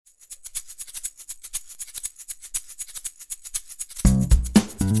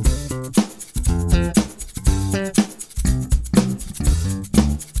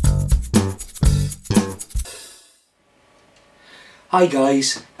Hi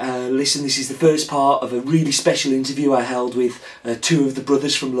guys, listen, this is the first part of a really special interview I held with two of the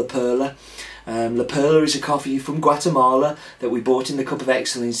brothers from La Perla. La Perla is a coffee from Guatemala that we bought in the Cup of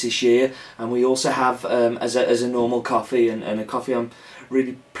Excellence this year, and we also have as a normal coffee and a coffee I'm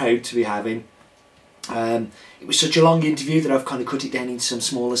really proud to be having. It was such a long interview that I've kind of cut it down into some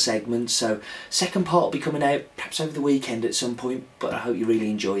smaller segments, so second part will be coming out perhaps over the weekend at some point, but I hope you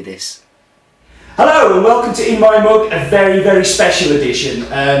really enjoy this. Hello and welcome to In My Mug, a very, very special edition.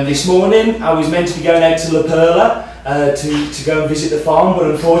 This morning I was meant to be going out to La Perla to go and visit the farm,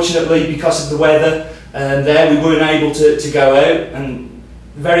 but unfortunately because of the weather there we weren't able to go out, and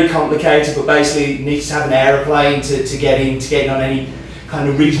very complicated, but basically you need to have an aeroplane to get in on any kind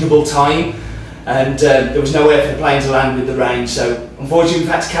of reasonable time, and there was nowhere for the plane to land with the rain, so unfortunately we've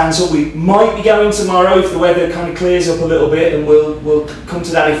had to cancel. We might be going tomorrow if the weather kind of clears up a little bit, and we'll come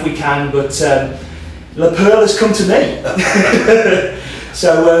to that if we can, but La Perla's come to me.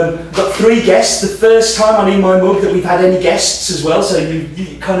 So I've got three guests, the first time on In My Mug that we've had any guests as well, so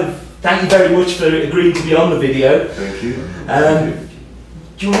you kind of, thank you very much for agreeing to be on the video. Thank you.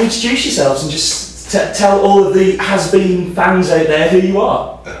 Do you want to introduce yourselves and just tell all of the has-been fans out there who you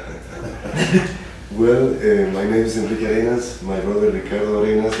are? Well, my name is Enrique Arenas, my brother Ricardo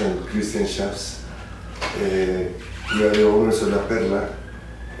Arenas and Christian Schaps. We are the owners of La Perla,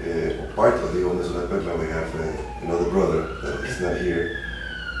 or part of the owners of La Perla. We have another brother that is not here.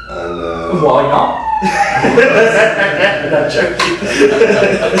 And why not? Not joking.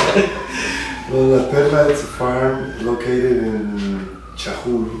 Well, La Perla is a farm located in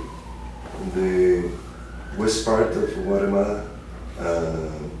Chajul, in the west part of Guatemala.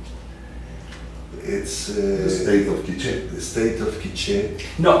 It's the state of Quiché. The state of Quiché.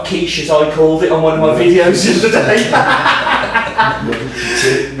 Not quiche as I called it on one of my videos the other day.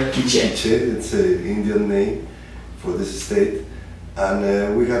 Quiché. Quiché. It's an Indian name for this state,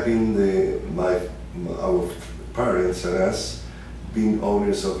 and we have been our parents and us been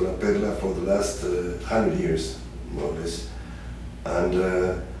owners of La Perla for the last 100 years, more or less, and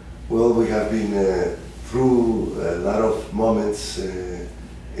well, we have been through a lot of moments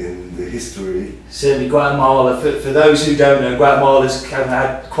in the history. Certainly Guatemala, for those who don't know, Guatemala's kind of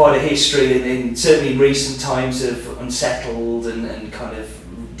had quite a history, certainly in recent times of unsettled and kind of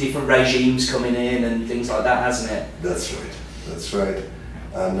different regimes coming in and things like that, hasn't it? That's right, that's right.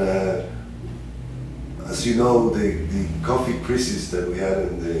 And as you know, the coffee crisis that we had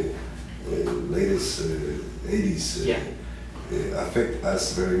in the latest 80s affect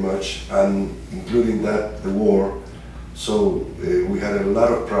us very much, and including that, the war. So we had a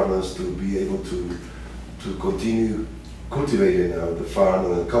lot of problems to be able to continue cultivating the farm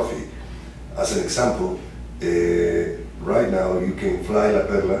and the coffee. As an example, right now you can fly La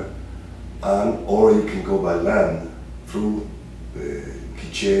Perla, or you can go by land through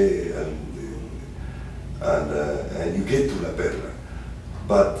Quiché, and you get to La Perla.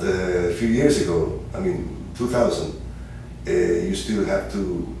 But a few years ago, I mean 2000, you still have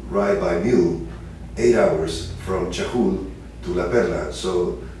to ride by mule 8 hours from Chajul to La Perla.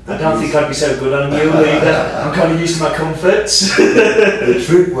 So I don't think I'd be so good on a mule either. I'm kind of used to my comforts. The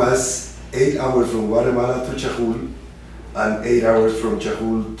trip was 8 hours from Guatemala to Chajul, and 8 hours from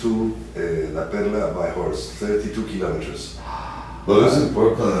Chajul to La Perla by horse, 32 kilometers. But it's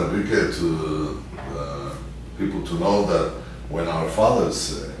important, Enrique, to people to know that when our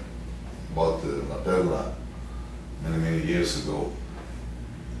fathers bought La Perla many years ago,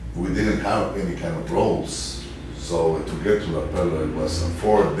 we didn't have any kind of roads. So to get to La Perla, it was a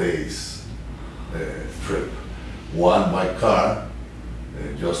 4 days trip. One by car,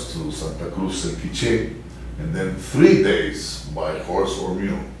 just to Santa Cruz and Quiché, and then 3 days by horse or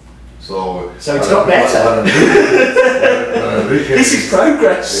mule. So it's got better. This is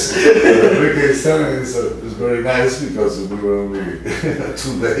progress. Enrique is telling is very nice, because we were only a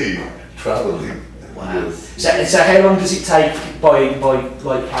 2-day traveling. Wow. Yes. So how long does it take by like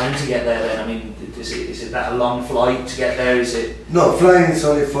plane to get there then? I mean, is it that a long flight to get there? Is it? No, flying is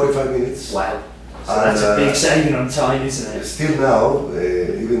only 45 minutes. Wow. So that's a big saving on time, isn't it? Still now,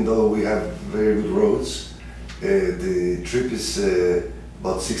 even though we have very good roads, the trip is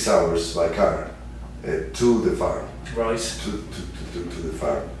about 6 hours by car to the farm. Right. To the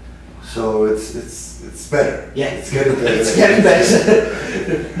farm. So it's better. Yeah, it's getting better. It's getting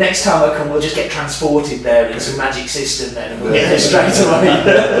better. Next time I come, we'll just get transported there in some magic system then, and we'll get there straight away.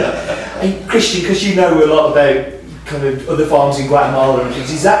 Hey, Christian, because you know a lot about kind of other farms in Guatemala and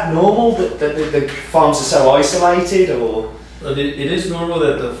things, is that normal that the farms are so isolated, or? Well, it is normal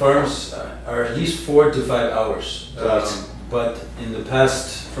that the farms are at least 4 to 5 hours. Right. But in the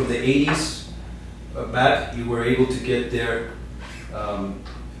past, from the 80s back, you were able to get there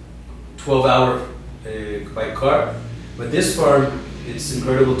 12-hour by car. But this farm, it's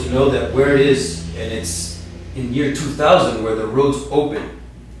incredible to know that where it is, and it's in year 2000 where the roads open.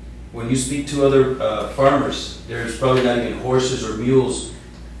 When you speak to other farmers, there's probably not even horses or mules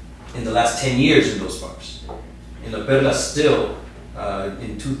in the last 10 years in those farms. In La Perla still,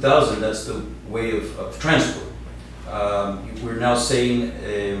 in 2000, that's the way of transport. We're now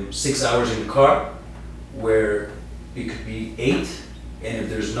saying 6 hours in the car, where it could be 8, and if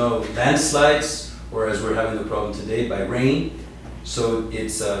there's no landslides, or as we're having the problem today, by rain, so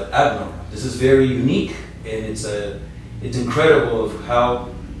it's abnormal. This is very unique, and it's incredible of how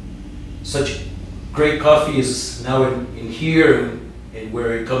such great coffee is now in here and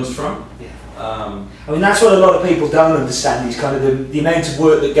where it comes from. Yeah. I mean, that's what a lot of people don't understand, is kind of the amount of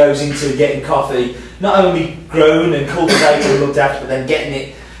work that goes into getting coffee, not only grown and cultivated and looked after, but then getting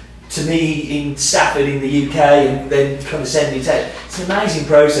it to me in Stafford in the UK and then kind of sending it out. It's an amazing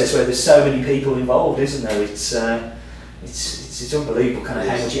process where there's so many people involved, isn't there? It's unbelievable kind of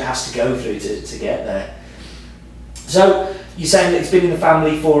how much it has to go through to get there. So you're saying that it's been in the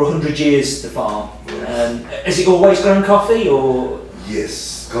family for 100 years, the farm. Has it always grown coffee, or?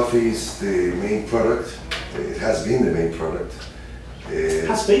 Yes, coffee is the main product. It has been the main product.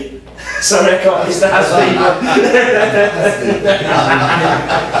 Has been? Sorry, I can't miss the has been.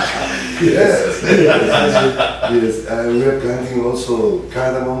 Yes. Yes. We are planting also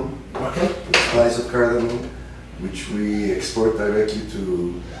cardamom, Okay. the spice of cardamom, which we export directly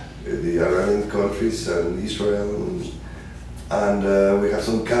to the Arabian countries and Israel, and we have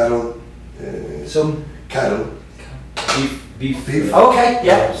some cattle. Some cattle. Beef. Oh, okay,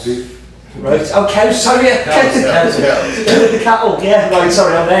 yeah. Beef. Right. Oh, cows. Sorry, yeah. Cows. The cattle. Yeah. Right.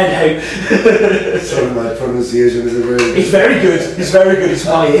 Sorry, I'm there now. Sorry, my pronunciation is very. It's very good. It's very good. It's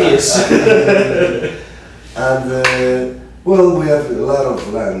my ears. And well, we have a lot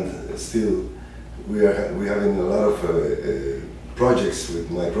of land still. We having a lot of projects with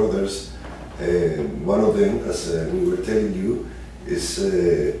my brothers. One of them, as we were telling you, is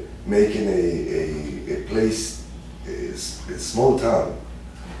making a place, a small town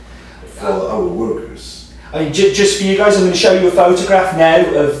for our workers. I mean, just for you guys, I'm going to show you a photograph now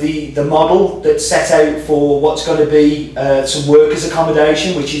of the model that's set out for what's going to be some workers'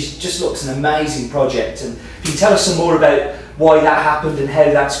 accommodation, which just looks an amazing project. And if you can tell us some more about why that happened and how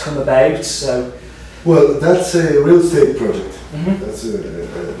that's come about. So, well, that's a real estate project. Mm-hmm. That's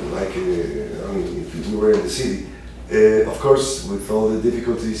like I mean, if we were in the city, of course, with all the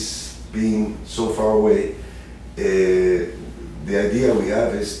difficulties being so far away, the idea we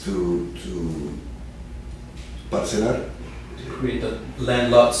have is to parcelar, Create the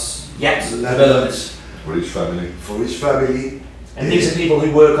land lots. yeah. Developments. For each family. for each family. And these are people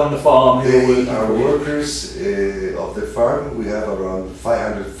who work on the farm. Who are They working are for you. workers of the farm. We have around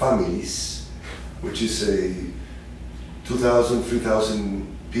 500 families, which is a 2,000, 3,000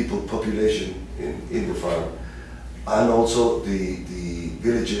 people population in the farm. And also the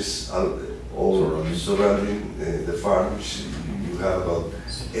villages all surrounding the farm. You have about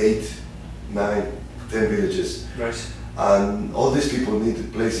 8, 9, 10 villages. Right. And all these people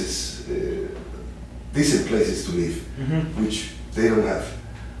need places, decent places to live, Mm-hmm. which they don't have.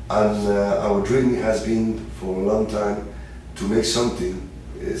 And our dream has been for a long time to make something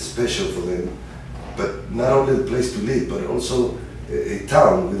special for them, but not only a place to live, but also a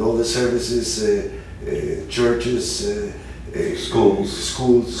town with all the services, churches,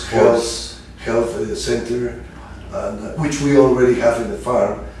 schools, health center, and which we already have in the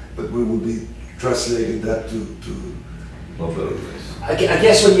farm, but we will be translating that to No better place. I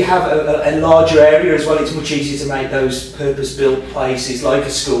guess when you have a larger area as well, it's much easier to make those purpose-built places like a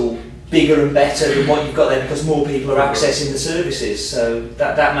school bigger and better than what you've got there, because more people are accessing the services. So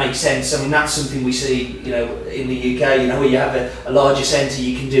that makes sense. I mean, that's something we see, you know, in the UK. You know, where you have a larger centre,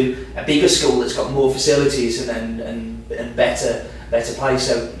 you can do a bigger school that's got more facilities and better place.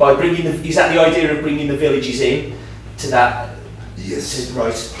 So by bringing is that the idea of bringing the villages in to that? yes.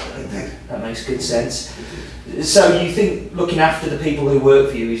 Right. Indeed. That makes good sense. So you think looking after the people who work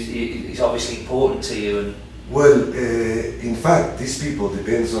for you is obviously important to you? And Well, in fact, these people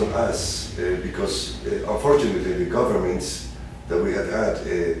depends on us because unfortunately the governments that we had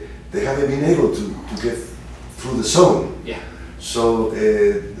they haven't been able to get through the zone. yeah. So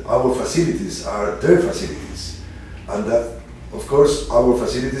our facilities are their facilities, and that, of course, our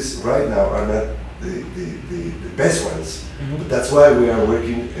facilities right now are not the best ones. Mhm. But that's why we are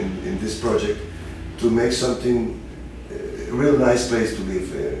working in this project to make something a real nice place to live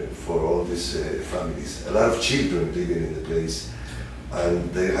for all these families. A lot of children living in the place, and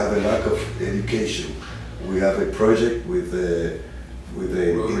they have a lack of education. We have a project with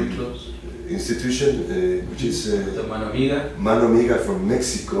institution, which is The Mano Amiga. Mano Amiga from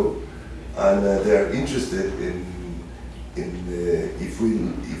Mexico, and they are interested in if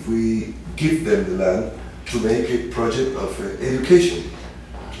we give them the land to make a project of education,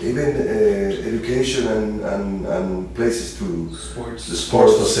 even education and places to sports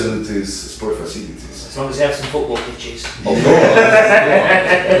facilities. As long as they have some football pitches. Of course.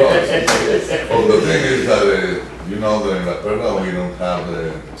 Well, the thing is that you know that in La Perla we don't have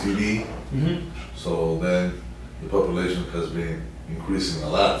TV, so then the population has been increasing a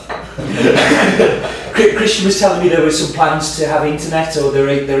lot. Christian was telling me there were some plans to have internet, or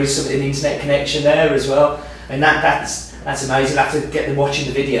there is an internet connection there as well, and that's amazing. I'll have to get them watching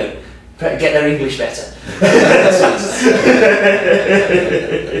the video, get their English better.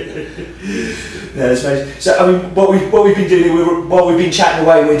 No, that's amazing. So I mean, what we've been doing, while we've been chatting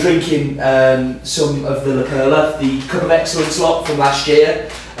away, we're drinking some of the La Perla, the Cup of Excellence lot from last year,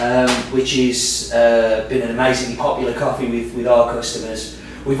 which has been an amazingly popular coffee with our customers.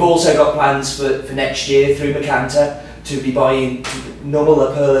 We've also got plans for next year through Macanta to be buying normal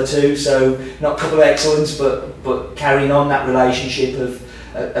La Perla too, so not Cup of Excellence, but carrying on that relationship of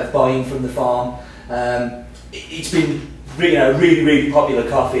buying from the farm. It's been really popular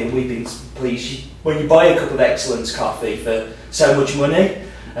coffee, and we've been pleased. When you buy a Cup of Excellence coffee for so much money,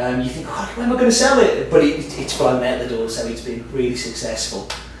 you think, God, when am I going to sell it? But it's flown out the door, so it's been really successful.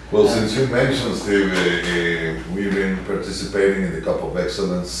 Well, since you mentioned, Steve, we've been participating in the Cup of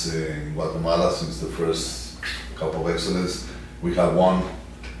Excellence in Guatemala since the first Cup of Excellence. We have won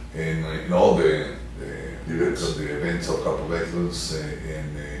in all the events of Cup of Excellence,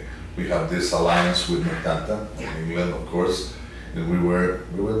 and we have this alliance with Macanta in England, of course. And we were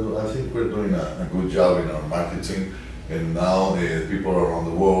I think we're doing a good job in our marketing, and now people around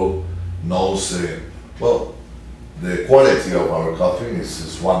the world knows the quality of our coffee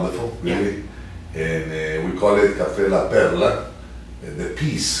is wonderful, really. And we call it Café La Perla, the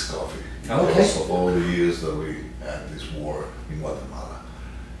peace coffee, because of all the years that we had this war in Guatemala.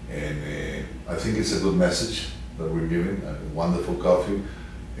 And I think it's a good message that we're giving, a wonderful coffee,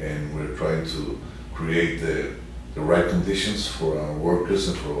 and we're trying to create the right conditions for our workers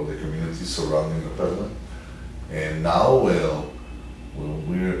and for all the communities surrounding La Perla. And now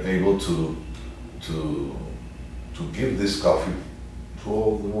we're able to give this coffee to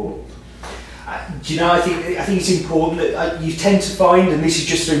all the world. Do you know, I think it's important that you tend to find, and this is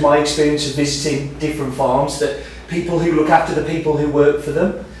just through my experience of visiting different farms, that people who look after the people who work for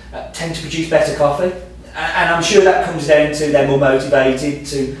them tend to produce better coffee. And I'm sure that comes down to they're more motivated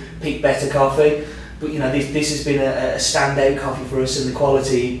to pick better coffee. But this has been a standout coffee for us, and the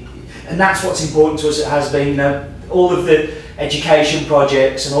quality, and that's what's important to us. It has been, all of the education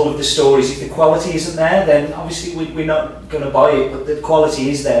projects and all of the stories. If the quality isn't there, then obviously we're not going to buy it. But the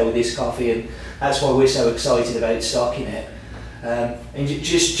quality is there with this coffee, and that's why we're so excited about stocking it. And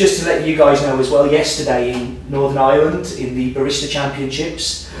just to let you guys know as well, yesterday in Northern Ireland in the Barista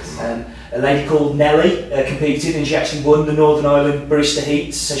Championships, a lady called Nelly competed, and she actually won the Northern Ireland Barista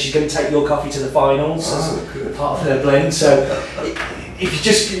Heats, so she's going to take your coffee to the finals as part of her blend. So if you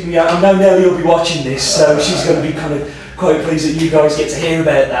just, I know Nelly will be watching this, so she's going to be kind of quite pleased that you guys get to hear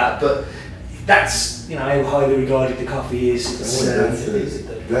about that. But that's how highly regarded the coffee is.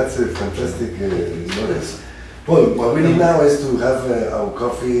 That's a fantastic knowledge. Well, what we need now is to have our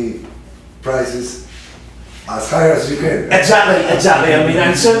coffee prices as high as you can. Exactly. I mean,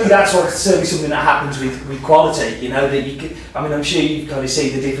 and certainly that's certainly something that happens with quality. That you can. I mean, I'm sure you kind of see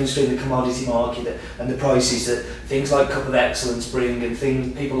the difference between the commodity market and the prices that things like Cup of Excellence bring, and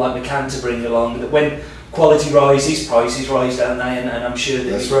things people like Macanta bring along. That when quality rises, prices rise, don't they? And I'm sure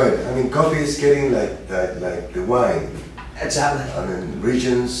that. That's right. I mean, coffee is getting like the wine. Exactly. I mean,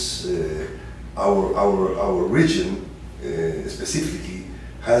 regions. Our region specifically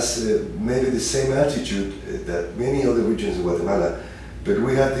has maybe the same altitude that many other regions in Guatemala, but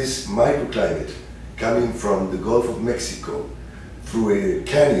we have this microclimate coming from the Gulf of Mexico through a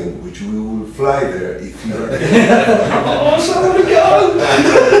canyon, which we will fly there if you are there. Oh, my God!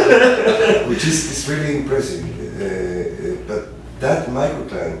 Which is really impressive. But that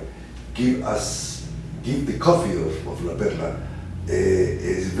microclimate give the coffee of La Perla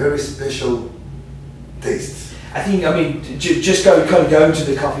a very special taste. I mean, just going to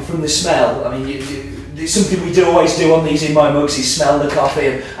the coffee from the smell. I mean, it's something we always do on these In My Mugs is smell the coffee,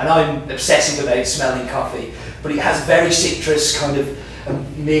 and I'm obsessive about smelling coffee. But it has very citrus kind of.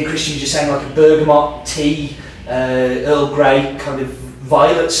 Me and Christian just saying like a bergamot tea, Earl Grey kind of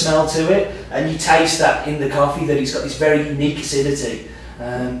violet smell to it, and you taste that in the coffee that it's got this very unique acidity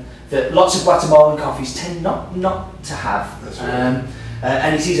that lots of Guatemalan coffees tend not to have. That's right.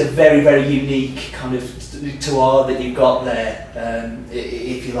 and it is a very, very unique kind of terroir that you've got there,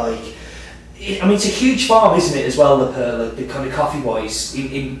 if you like. I mean, it's a huge farm, isn't it, as well, La Perla, the kind of coffee-wise,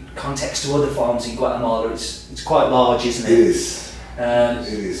 in context to other farms in Guatemala. It's quite large, isn't it? It is. It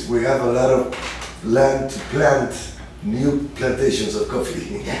is. We have a lot of land to plant new plantations of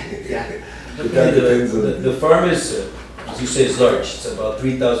coffee. Yeah. But that depends on The farm is, as you say, is large. It's about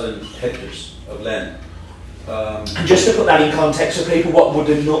 3,000 hectares of land. And just to put that in context for people, what would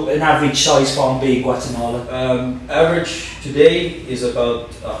an average size farm be in Guatemala? Average today is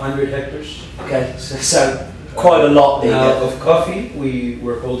about 100 hectares. Okay, so quite a lot there. Now, of coffee,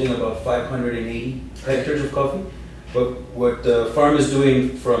 we're holding about 580 hectares of coffee. But what the farm is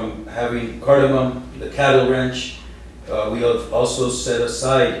doing, from having cardamom, the cattle ranch, we have also set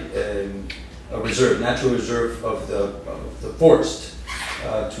aside a reserve, natural reserve of the forest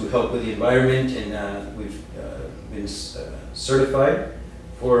to help with the environment, and we've been certified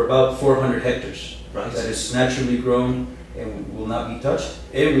for about 400 hectares. Right. That is naturally grown and will not be touched.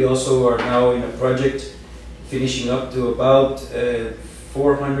 And we also are now in a project finishing up to about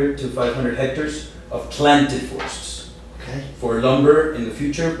 400 to 500 hectares of planted forests. Okay. For lumber in the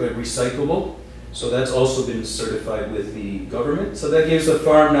future, but recyclable. So that's also been certified with the government. So that gives the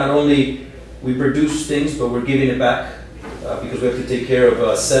farm, not only we produce things, but we're giving it back because we have to take care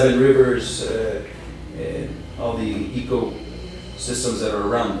of 7 rivers and all the ecosystems that are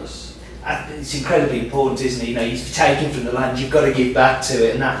around us. It's incredibly important, isn't it? You know, you've taken from the land, you've got to give back to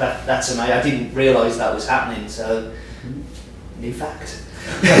it, and that's amazing. I didn't realise that was happening, so new fact.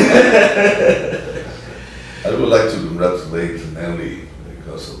 I would like to congratulate Nelly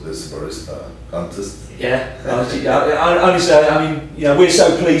because of this barista contest. Yeah, honestly, I mean, you know, we're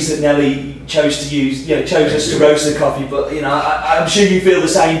so pleased that Nelly chose us to roast the coffee. But you know, I'm sure you feel the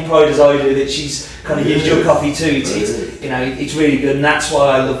same pride as I do that she's kind of used your coffee too. It's really good, and that's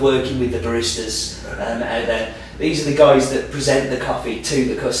why I love working with the baristas out there. These are the guys that present the coffee to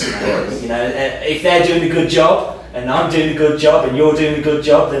the customer. You know, if they're doing a good job, and I'm doing a good job, and you're doing a good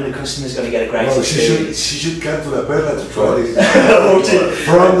job, then the customer's going to get a great experience. She should come to La Perla to try this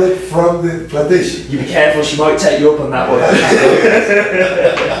from the plantation. You be careful, she might take you up on that one.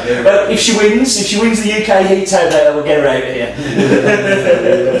 But if she wins the UK heat table, we'll get her out of here.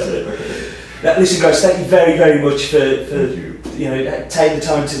 Now, listen, guys, thank you very, very much for taking the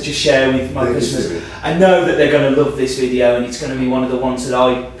time to just share with my customers. I know that they're going to love this video, and it's going to be one of the ones that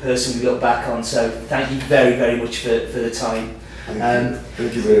I personally look back on. So thank you very, very much for the time.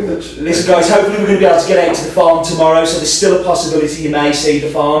 Thank you very much. Listen, guys, hopefully we're going to be able to get out to the farm tomorrow. So there's still a possibility you may see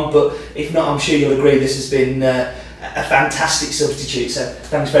the farm, but if not, I'm sure you'll agree this has been a fantastic substitute. So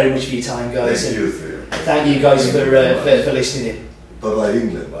thanks very much for your time, guys. Thank you. Thank you guys for listening in. Bye-bye,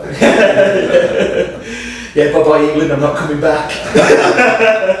 England. Yeah, bye-bye England, I'm not coming back.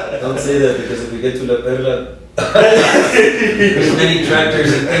 Don't say that, because if we get to La Perla, there's many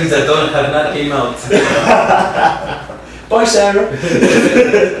tractors and things that have not came out. Bye, Sarah.